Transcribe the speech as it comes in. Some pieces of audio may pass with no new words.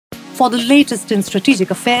For the latest in strategic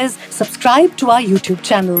affairs, subscribe to our YouTube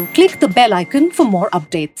channel. Click the bell icon for more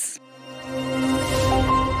updates.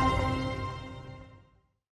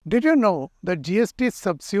 Did you know that GST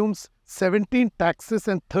subsumes 17 taxes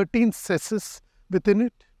and 13 cesses within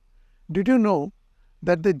it? Did you know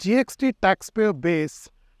that the GST taxpayer base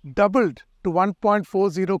doubled to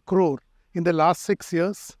 1.40 crore in the last 6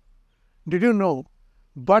 years? Did you know,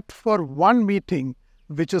 but for one meeting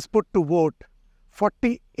which was put to vote,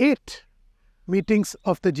 48 meetings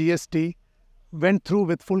of the GST went through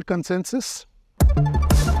with full consensus?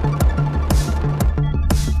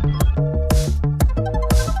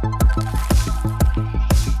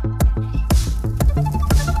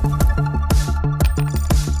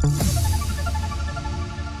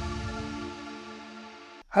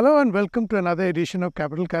 Hello and welcome to another edition of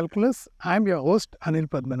Capital Calculus. I am your host, Anil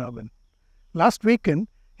Padmanabhan. Last weekend,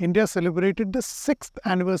 India celebrated the 6th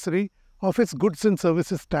anniversary of its Goods and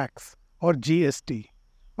Services Tax, or GST.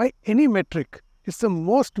 By any metric, it's the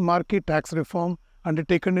most marquee tax reform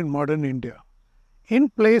undertaken in modern India. In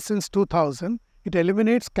place since 2000, it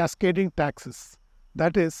eliminates cascading taxes,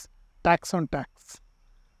 that is, tax on tax.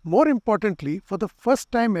 More importantly, for the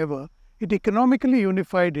first time ever, it economically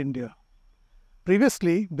unified India.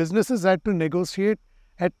 Previously, businesses had to negotiate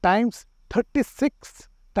at times 36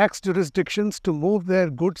 tax jurisdictions to move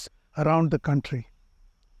their goods around the country.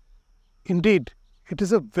 Indeed, it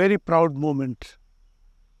is a very proud moment.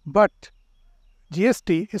 But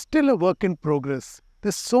GST is still a work in progress.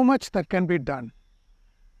 There's so much that can be done.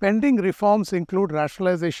 Pending reforms include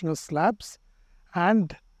rationalization of slabs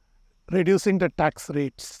and reducing the tax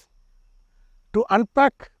rates. To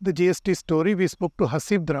unpack the GST story, we spoke to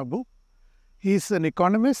Haseeb Drabu. He is an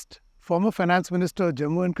economist, former finance minister of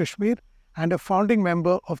Jammu and Kashmir, and a founding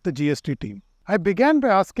member of the GST team. I began by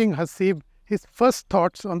asking Haseeb his first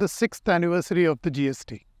thoughts on the 6th anniversary of the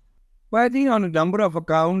GST. Well, I think on a number of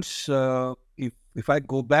accounts, if I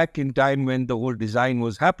go back in time when the whole design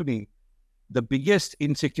was happening, the biggest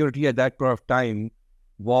insecurity at that point of time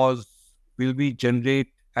was, will we generate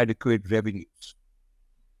adequate revenues?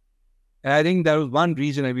 And I think that was one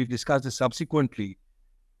reason, and we've discussed this subsequently,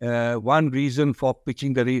 one reason for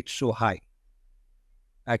pitching the rates so high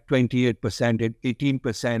at 28% and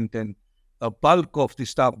 18% and a bulk of the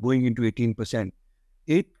stuff going into 18%.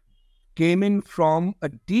 It came in from a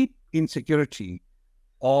deep insecurity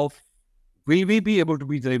of, will we be able to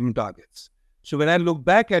meet the revenue targets? So when I look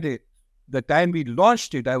back at it, the time we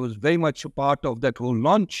launched it, I was very much a part of that whole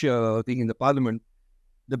launch thing in the parliament.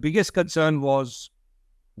 The biggest concern was,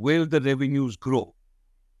 will the revenues grow?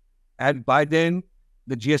 And by then,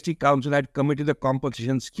 the GST Council had committed a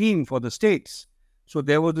compensation scheme for the states. So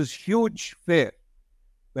there was this huge fear.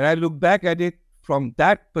 When I look back at it from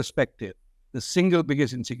that perspective, the single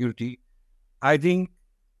biggest insecurity, I think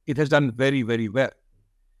it has done very, very well.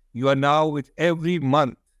 You are now, with every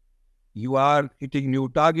month, you are hitting new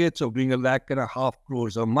targets of doing 1.5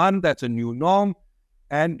 crores a month. That's a new norm.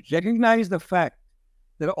 And recognize the fact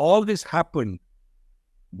that all this happened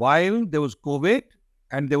while there was COVID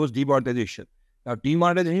and there was demonetization. Now,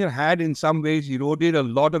 demonetization had in some ways eroded a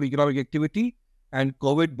lot of economic activity, and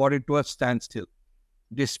COVID brought it to a standstill.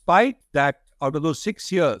 Despite that, out of those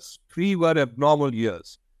 6 years, 3 were abnormal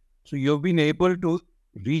years. So you've been able to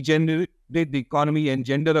regenerate the economy,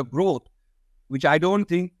 engender a growth, which I don't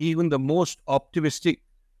think even the most optimistic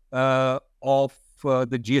of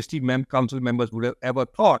the GST Council members would have ever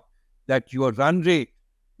thought that your run rate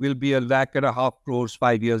will be 1.5 crores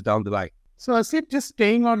 5 years down the line. So, Haseeb, just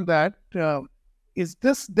staying on that, is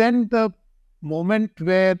this then the moment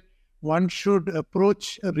where one should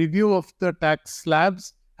approach a review of the tax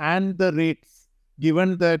slabs and the rates,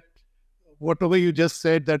 given that whatever you just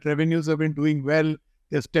said, that revenues have been doing well,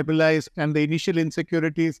 they're stabilized, and the initial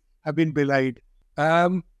insecurities have been belied?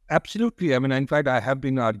 Absolutely. I mean, in fact, I have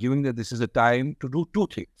been arguing that this is a time to do two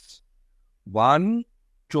things. One,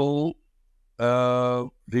 to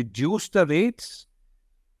reduce the rates,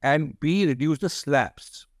 and B, reduce the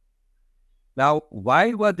slabs. Now,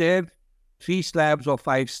 why were there 3 slabs or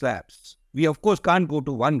 5 slabs? We, of course, can't go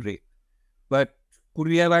to one rate. But could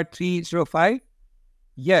we have had 3 instead of 5?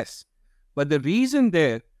 Yes. But the reason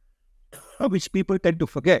there, which people tend to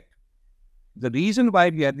forget, the reason why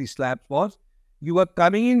we had these slabs was you were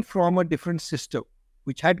coming in from a different system,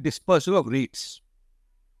 which had dispersal of rates.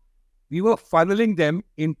 We were funneling them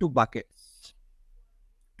into buckets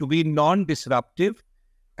to be non-disruptive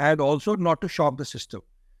and also not to shock the system,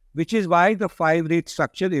 which is why the 5-rate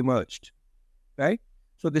structure emerged, right?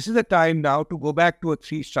 So this is the time now to go back to a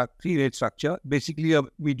 3-rate structure, basically a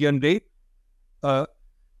median rate, a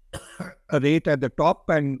rate at the top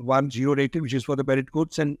and one zero rated, which is for the merit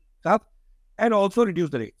goods, and stuff and also reduce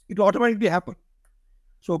the rates. It will automatically happen.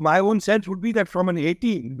 So my own sense would be that from an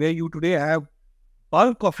 18, where you today have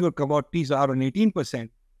bulk of your commodities are on 18%,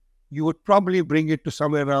 you would probably bring it to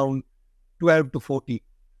somewhere around 12 to 14,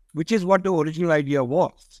 which is what the original idea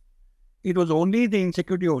was. It was only the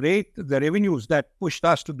insecurity of rate, the revenues that pushed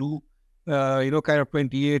us to do, kind of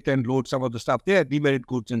 28 and load some of the stuff there, demerit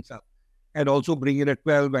goods and stuff, and also bring it at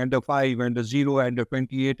 12 and a 5 and a 0 and a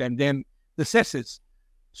 28 and then the cesses.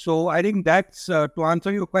 So I think that's, to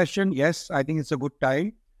answer your question, yes, I think it's a good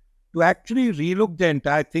time to actually relook the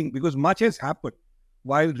entire thing because much has happened.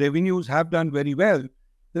 While revenues have done very well,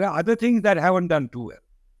 there are other things that haven't done too well.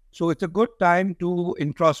 So it's a good time to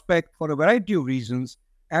introspect for a variety of reasons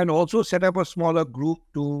and also set up a smaller group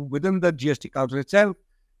within the GST Council itself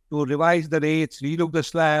to revise the rates, relook the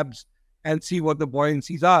slabs, and see what the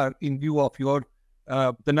buoyancies are in view of your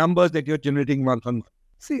the numbers that you're generating month on month.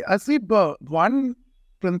 See, Haseeb, one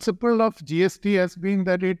principle of GST has been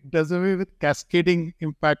that it does away with cascading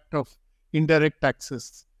impact of indirect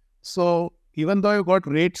taxes. So even though you got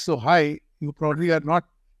rates so high, you probably are not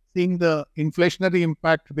seeing the inflationary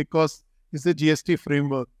impact because it's the GST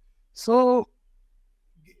framework. So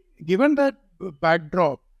given that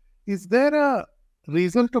backdrop, is there a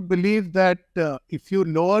reason to believe that if you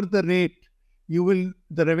lower the rate, the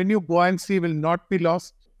revenue buoyancy will not be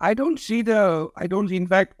lost? I don't see, in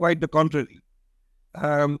fact, quite the contrary.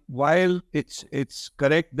 While it's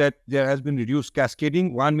correct that there has been reduced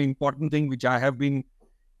cascading, one important thing which I have been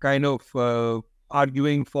kind of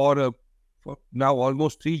arguing for now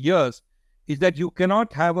almost 3 years is that you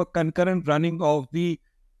cannot have a concurrent running of the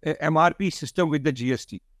MRP system with the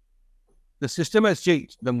GST. The system has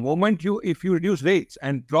changed. The moment if you reduce rates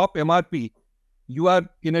and drop MRP, you are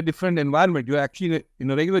in a different environment. You're actually in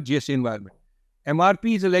a regular GST environment.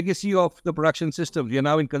 MRP is a legacy of the production system. We are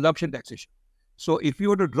now in consumption taxation. So if you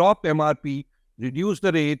were to drop MRP, reduce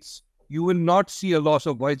the rates, you will not see a loss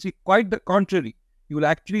of buoyancy. Quite the contrary. You will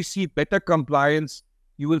actually see better compliance.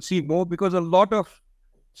 You will see more because a lot of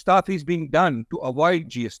stuff is being done to avoid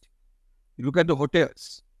GST. You look at the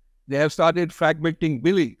hotels. They have started fragmenting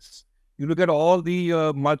billings. You look at all the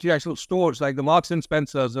multinational stores like the Marks and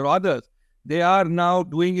Spencers or others. They are now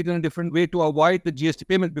doing it in a different way to avoid the GST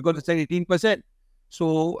payment because it's at 18%.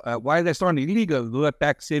 So while that's not illegal, those are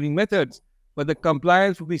tax-saving methods. But the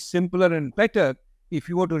compliance would be simpler and better if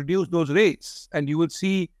you were to reduce those rates. And you will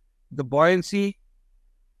see the buoyancy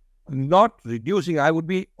not reducing. I would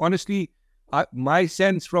be, honestly, my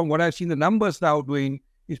sense from what I've seen the numbers now doing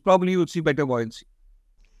is probably you will see better buoyancy.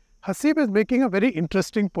 Haseeb is making a very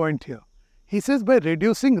interesting point here. He says by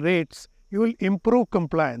reducing rates, you will improve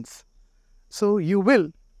compliance. So you will,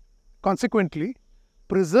 consequently,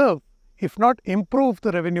 preserve, if not improve,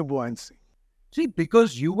 the revenue buoyancy. See,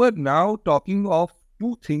 because you were now talking of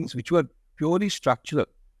two things which were purely structural.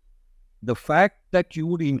 The fact that you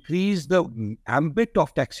would increase the ambit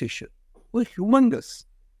of taxation was humongous.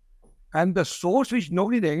 And the source which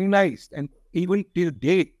nobody recognized, and even till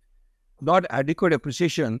date, not adequate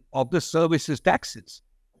appreciation of the services taxes.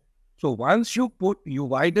 So once you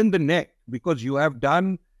widen the net, because you have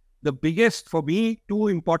done the biggest, for me, two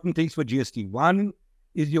important things for GST. One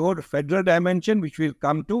is your federal dimension, which we'll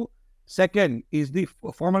come to. Second is the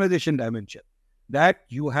formalization dimension, that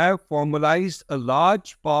you have formalized a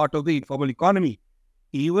large part of the informal economy.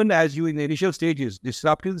 Even as you in the initial stages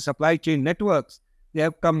disrupted the supply chain networks, they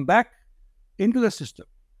have come back into the system.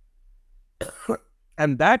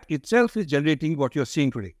 And that itself is generating what you're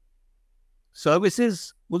seeing today.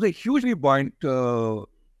 Services was a hugely buoyant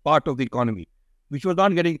part of the economy, which was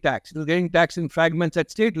not getting taxed. It was getting taxed in fragments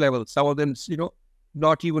at state level. Some of them,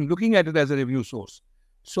 not even looking at it as a revenue source.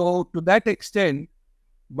 So to that extent,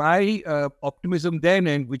 my optimism then,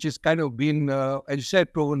 and which has kind of been, as you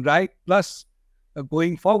said, proven right, plus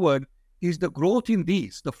going forward, is the growth in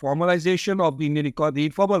these, the formalization of the Indian the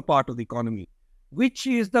informal part of the economy, which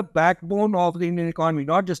is the backbone of the Indian economy,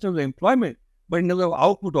 not just in the employment, but in the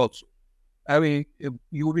output also. I mean,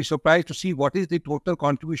 you would be surprised to see what is the total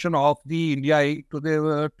contribution of the India to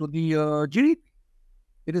the GDP.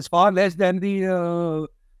 It is far less than the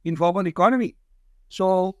informal economy.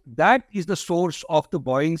 So that is the source of the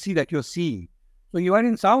buoyancy that you're seeing. So you are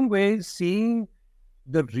in some ways seeing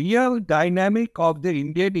the real dynamic of the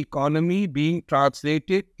Indian economy being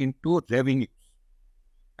translated into revenues.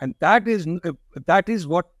 And that is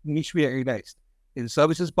what needs to be recognized in the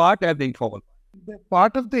services part and the informal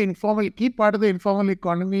part. The key part of the informal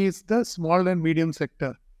economy is the small and medium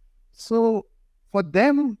sector. So for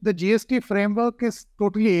them, the GST framework is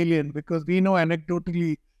totally alien because we know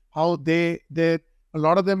anecdotally how a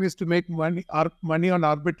lot of them used to make money on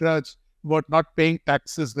arbitrage about not paying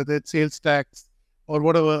taxes, whether it's sales tax or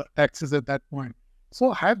whatever taxes at that point.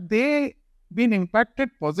 So have they been impacted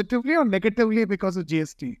positively or negatively because of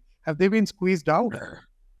GST? Have they been squeezed out?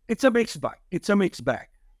 It's a mixed bag. It's a mixed bag.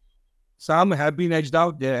 Some have been edged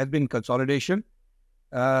out. There has been consolidation.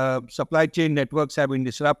 Supply chain networks have been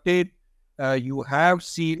disrupted. You have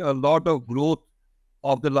seen a lot of growth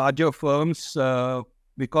of the larger firms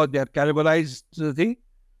because they have cannibalized the thing.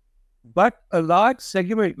 But a large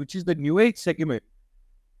segment, which is the new age segment,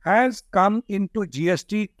 has come into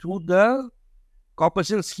GST through the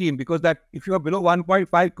corporation scheme, because that if you are below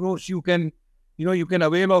 1.5 crores, you can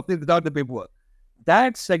avail of it without the paperwork.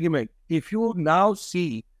 That segment, if you now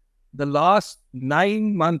see the last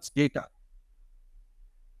 9 months data,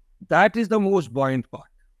 that is the most buoyant part.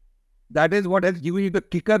 That is what has given you the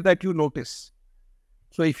kicker that you notice.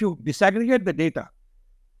 So if you disaggregate the data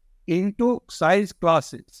into size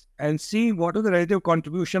classes and see what is the relative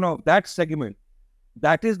contribution of that segment,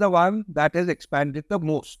 that is the one that has expanded the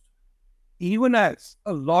most. Even as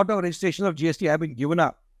a lot of registration of GST have been given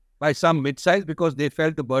up by some mid-size because they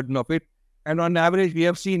felt the burden of it. And on average, we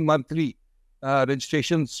have seen monthly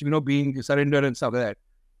registrations, being surrendered and stuff like that.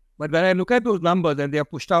 But when I look at those numbers and they are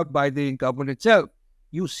pushed out by the government itself,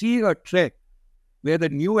 you see a trend where the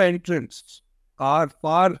new entrants are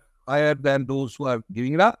far higher than those who are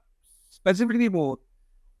giving it up. Specifically more,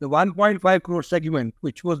 the 1.5 crore segment,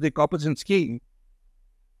 which was the corporation scheme,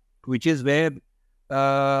 which is where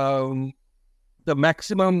the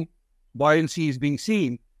maximum buoyancy is being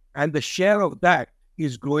seen, and the share of that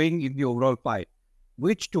is growing in the overall pie,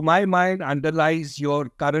 which to my mind underlies your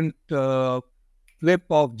current flip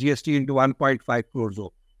of GST into 1.5 crore zone,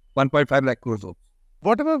 1.5 lakh crore zone.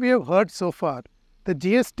 Whatever we have heard so far, the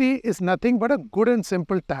GST is nothing but a good and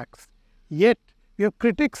simple tax. Yet, we have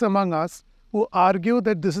critics among us who argue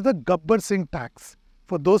that this is the Gabbar Singh tax.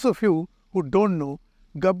 For those of you who don't know,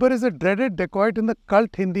 Gabbar is a dreaded dacoit in the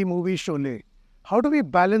cult Hindi movie Sholay. How do we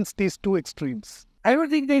balance these two extremes? I don't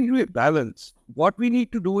think they need to be balanced. What we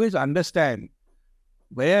need to do is understand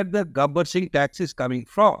where the Gabbar Singh tax is coming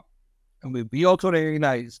from. And we also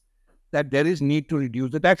recognize that there is need to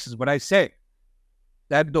reduce the taxes. But I said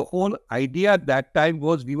that the whole idea at that time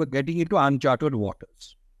was we were getting into uncharted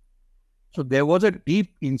waters. So there was a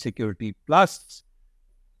deep insecurity. Plus,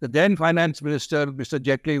 the then finance minister, Mr.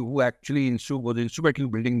 Jaitley, who actually was instrumental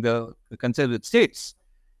in building the conservative states,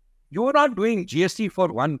 you were not doing GST for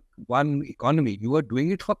one economy. You were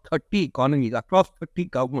doing it for 30 economies across 30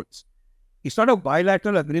 governments. It's not a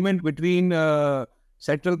bilateral agreement between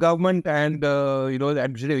central government and the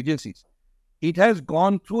administrative agencies. It has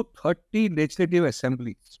gone through 30 legislative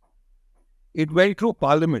assemblies. It went through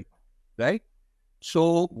parliament, right?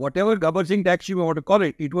 So whatever Gabbar Singh tax you want to call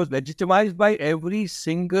it, it was legitimized by every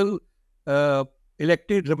single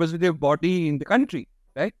elected representative body in the country,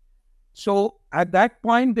 right? So at that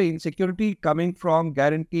point, the insecurity coming from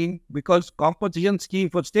guaranteeing, because compensation scheme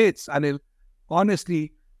for states, Anil,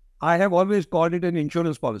 honestly, I have always called it an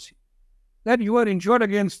insurance policy, that you are insured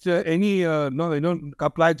against any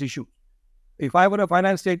compliance issue. If I were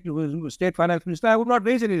a state finance minister, I would not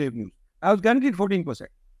raise any revenues. I was guaranteed 14%.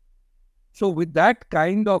 So with that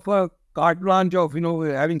kind of a carte blanche of,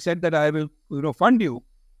 having said that I will, fund you,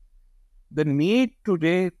 the need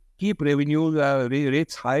today keep revenue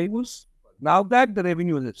rates high was, now that the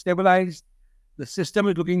revenue is stabilized, the system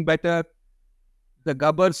is looking better, the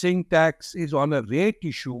Gabbar Singh tax is on a rate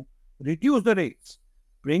issue, reduce the rates,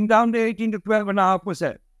 bring down the 18 to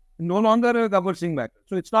 12.5%, no longer a Gabbar Singh matter.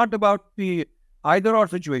 So it's not about the either or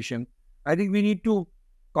situation. I think we need to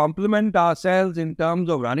complement ourselves in terms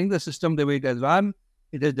of running the system the way it has run.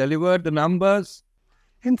 It has delivered the numbers.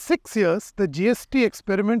 In 6 years, the GST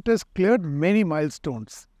experiment has cleared many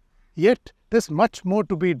milestones. Yet, there's much more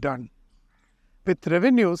to be done. With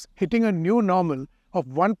revenues hitting a new normal of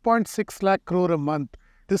 1.6 lakh crore a month,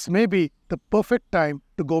 this may be the perfect time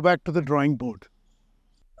to go back to the drawing board.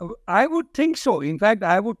 I would think so. In fact,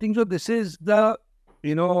 I would think so. This is the,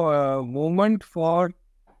 moment for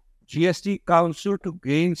GST Council to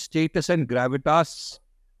gain status and gravitas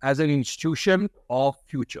as an institution of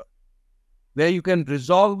future, where you can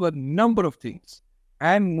resolve a number of things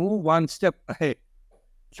and move one step ahead.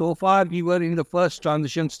 So far, we were in the first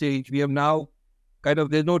transition stage. We have now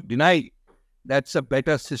there's no denying that's a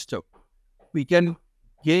better system. We can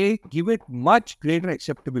give it much greater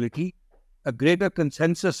acceptability, a greater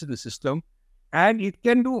consensus in the system, and it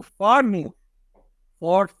can do far more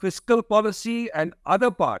for fiscal policy and other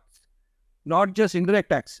parts, not just indirect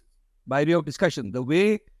taxes, by way of discussion. The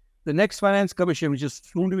way the next finance commission, which is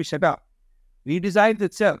soon to be set up, redesigns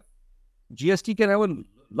itself, GST can have a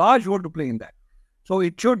large role to play in that. So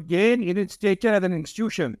it should gain in its stature as an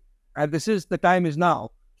institution. And this is the time is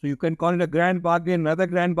now. So you can call it a grand bargain, another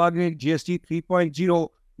grand bargain, GST 3.0,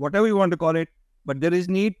 whatever you want to call it. But there is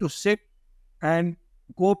need to sit and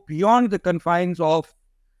go beyond the confines of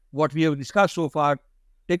what we have discussed so far.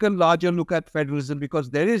 Take a larger look at federalism, because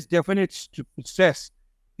there is definite stress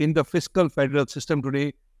in the fiscal federal system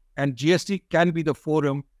today, and GST can be the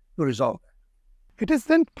forum to resolve that. It is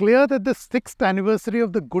then clear that the 6th anniversary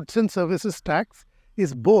of the Goods and Services Tax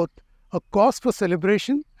is both a cause for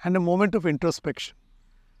celebration and a moment of introspection.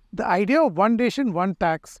 The idea of one nation, one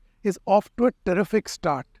tax is off to a terrific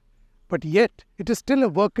start, but yet it is still a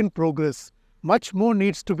work in progress. Much more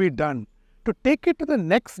needs to be done. To take it to the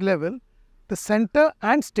next level, the centre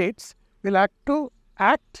and states will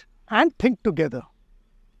act and think together.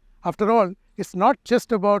 After all, it's not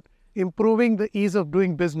just about improving the ease of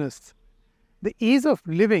doing business. The ease of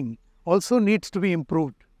living also needs to be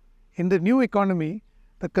improved. In the new economy,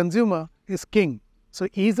 the consumer is king. So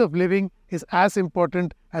ease of living is as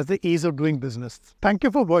important as the ease of doing business. Thank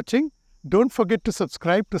you for watching. Don't forget to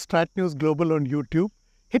subscribe to Strat News Global on YouTube.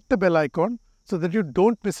 Hit the bell icon so that you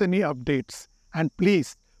don't miss any updates. And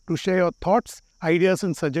please do share your thoughts, ideas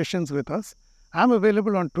and suggestions with us. I'm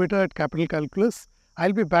available on Twitter at Capital Calculus.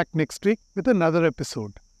 I'll be back next week with another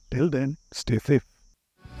episode. Till then, stay safe.